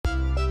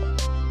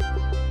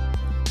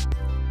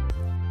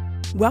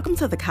Welcome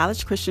to the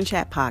College Christian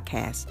Chat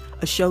Podcast,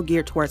 a show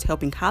geared towards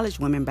helping college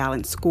women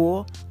balance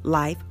school,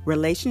 life,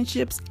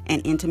 relationships,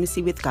 and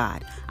intimacy with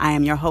God. I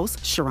am your host,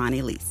 Sharron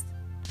Elise.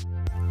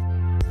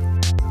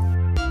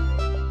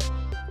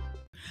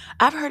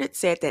 I've heard it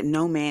said that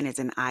no man is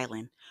an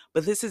island,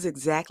 but this is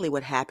exactly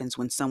what happens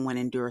when someone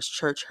endures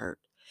church hurt.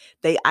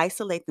 They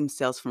isolate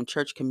themselves from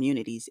church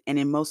communities, and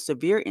in most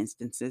severe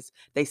instances,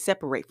 they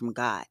separate from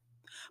God.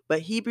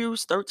 But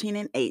Hebrews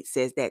 13:8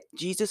 says that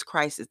Jesus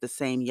Christ is the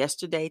same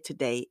yesterday,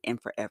 today,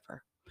 and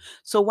forever.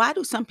 So why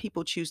do some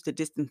people choose to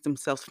distance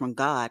themselves from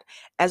God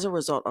as a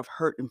result of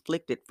hurt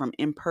inflicted from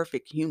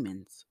imperfect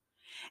humans?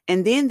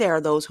 And then there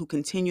are those who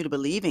continue to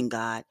believe in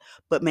God,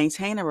 but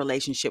maintain a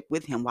relationship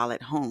with Him while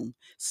at home,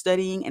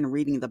 studying and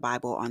reading the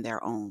Bible on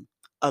their own.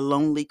 A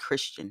lonely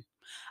Christian.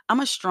 I'm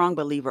a strong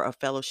believer of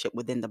fellowship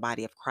within the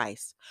body of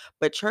Christ,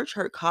 but church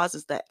hurt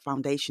causes that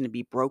foundation to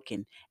be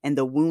broken and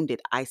the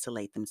wounded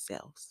isolate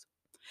themselves.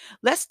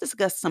 Let's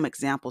discuss some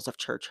examples of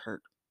church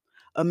hurt.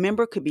 A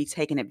member could be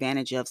taken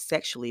advantage of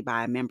sexually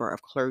by a member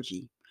of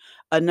clergy.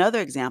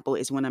 Another example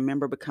is when a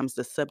member becomes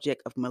the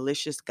subject of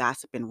malicious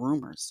gossip and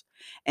rumors.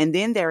 And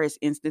then there is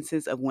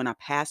instances of when a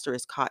pastor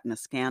is caught in a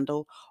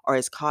scandal or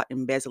is caught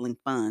embezzling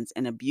funds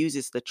and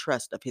abuses the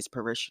trust of his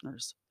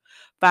parishioners.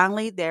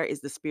 Finally, there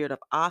is the spirit of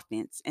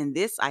offense, and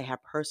this I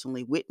have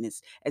personally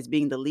witnessed as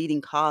being the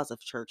leading cause of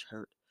church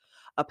hurt.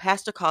 A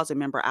pastor calls a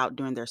member out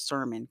during their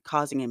sermon,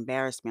 causing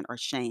embarrassment or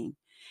shame.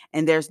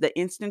 And there's the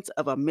instance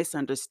of a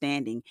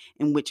misunderstanding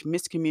in which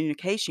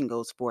miscommunication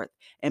goes forth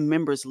and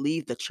members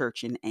leave the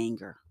church in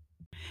anger.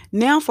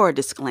 Now for a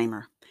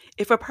disclaimer.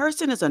 If a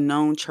person is a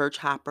known church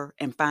hopper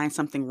and finds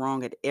something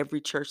wrong at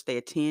every church they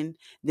attend,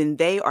 then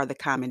they are the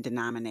common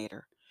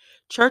denominator.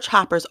 Church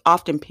hoppers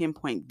often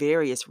pinpoint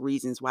various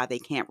reasons why they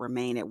can't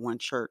remain at one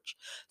church,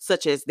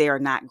 such as they are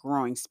not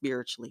growing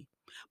spiritually.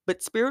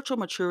 But spiritual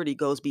maturity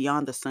goes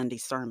beyond the Sunday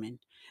sermon.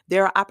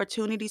 There are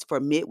opportunities for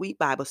midweek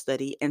Bible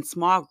study and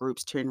small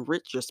groups to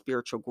enrich your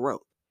spiritual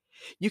growth.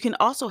 You can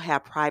also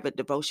have private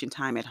devotion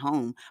time at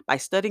home by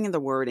studying the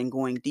Word and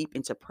going deep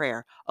into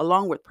prayer,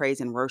 along with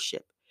praise and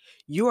worship.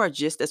 You are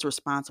just as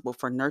responsible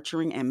for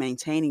nurturing and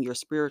maintaining your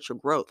spiritual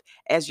growth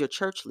as your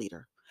church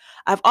leader.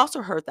 I've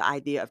also heard the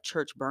idea of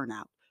church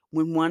burnout,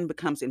 when one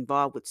becomes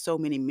involved with so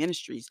many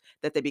ministries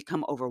that they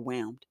become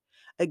overwhelmed.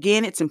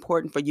 Again, it's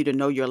important for you to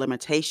know your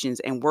limitations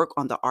and work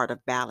on the art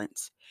of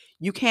balance.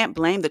 You can't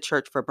blame the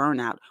church for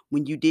burnout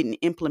when you didn't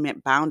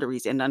implement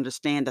boundaries and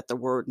understand that the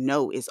word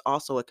no is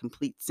also a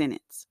complete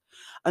sentence.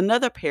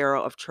 Another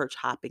peril of church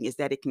hopping is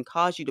that it can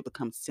cause you to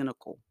become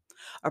cynical.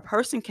 A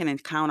person can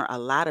encounter a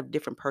lot of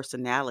different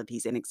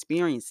personalities and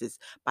experiences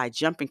by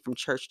jumping from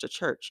church to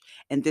church,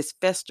 and this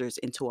festers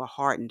into a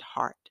hardened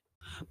heart.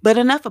 But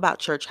enough about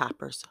church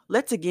hoppers.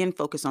 Let's again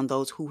focus on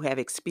those who have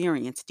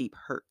experienced deep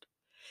hurt.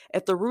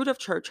 At the root of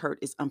church hurt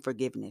is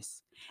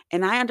unforgiveness.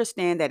 And I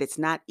understand that it's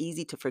not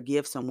easy to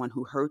forgive someone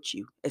who hurt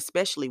you,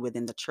 especially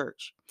within the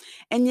church.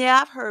 And yeah,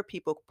 I've heard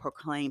people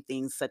proclaim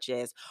things such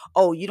as,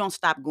 oh, you don't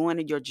stop going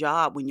to your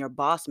job when your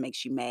boss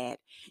makes you mad.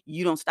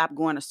 You don't stop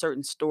going to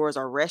certain stores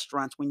or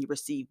restaurants when you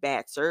receive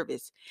bad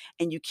service.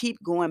 And you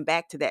keep going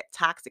back to that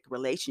toxic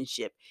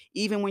relationship.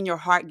 Even when your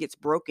heart gets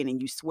broken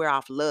and you swear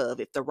off love,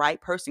 if the right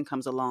person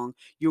comes along,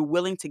 you're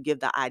willing to give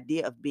the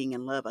idea of being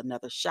in love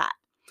another shot.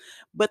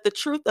 But the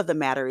truth of the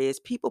matter is,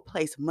 people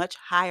place much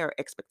higher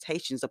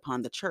expectations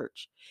upon the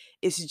church.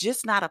 It's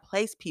just not a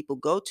place people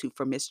go to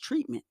for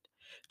mistreatment.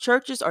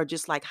 Churches are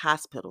just like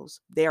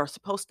hospitals, they are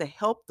supposed to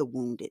help the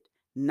wounded,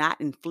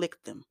 not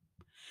inflict them.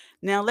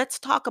 Now, let's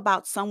talk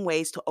about some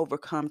ways to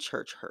overcome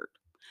church hurt.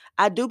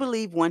 I do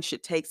believe one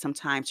should take some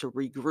time to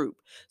regroup.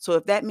 So,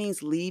 if that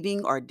means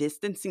leaving or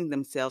distancing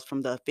themselves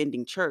from the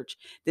offending church,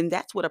 then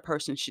that's what a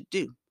person should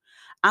do.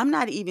 I'm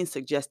not even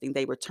suggesting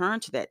they return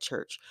to that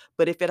church,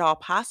 but if at all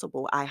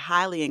possible, I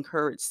highly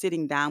encourage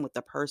sitting down with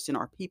the person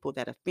or people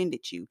that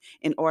offended you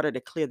in order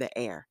to clear the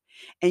air.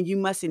 And you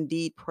must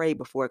indeed pray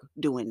before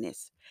doing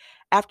this.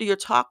 After your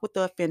talk with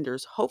the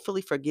offenders,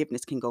 hopefully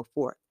forgiveness can go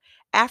forth.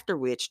 After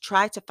which,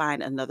 try to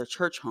find another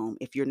church home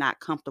if you're not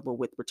comfortable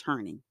with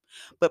returning.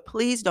 But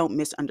please don't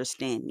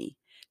misunderstand me.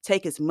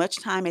 Take as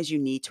much time as you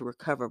need to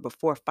recover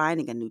before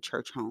finding a new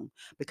church home,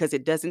 because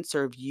it doesn't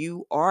serve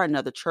you or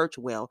another church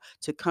well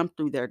to come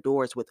through their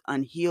doors with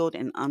unhealed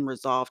and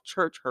unresolved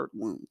church hurt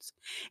wounds.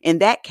 In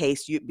that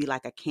case, you'd be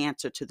like a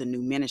cancer to the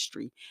new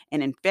ministry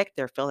and infect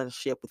their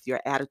fellowship with your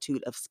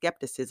attitude of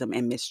skepticism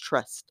and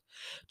mistrust.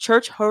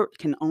 Church hurt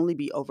can only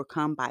be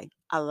overcome by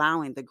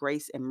allowing the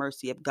grace and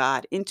mercy of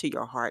God into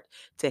your heart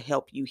to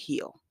help you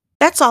heal.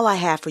 That's all I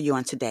have for you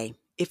on today.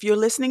 If you're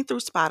listening through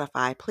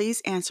Spotify, please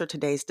answer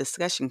today's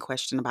discussion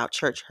question about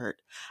church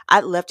hurt.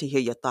 I'd love to hear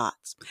your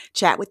thoughts.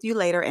 Chat with you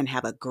later and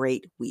have a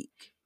great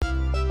week.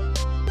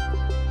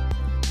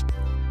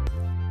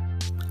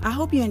 I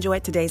hope you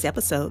enjoyed today's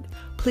episode.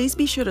 Please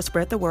be sure to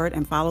spread the word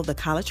and follow the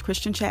College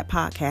Christian Chat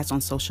podcast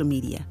on social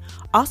media.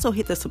 Also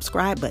hit the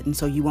subscribe button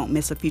so you won't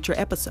miss a future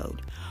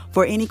episode.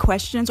 For any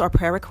questions or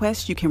prayer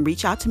requests, you can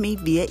reach out to me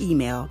via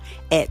email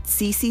at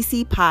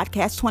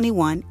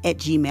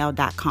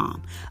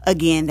cccpodcast21@gmail.com.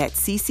 Again,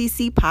 that's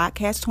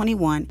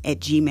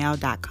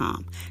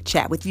cccpodcast21@gmail.com.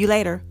 Chat with you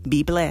later.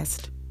 Be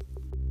blessed.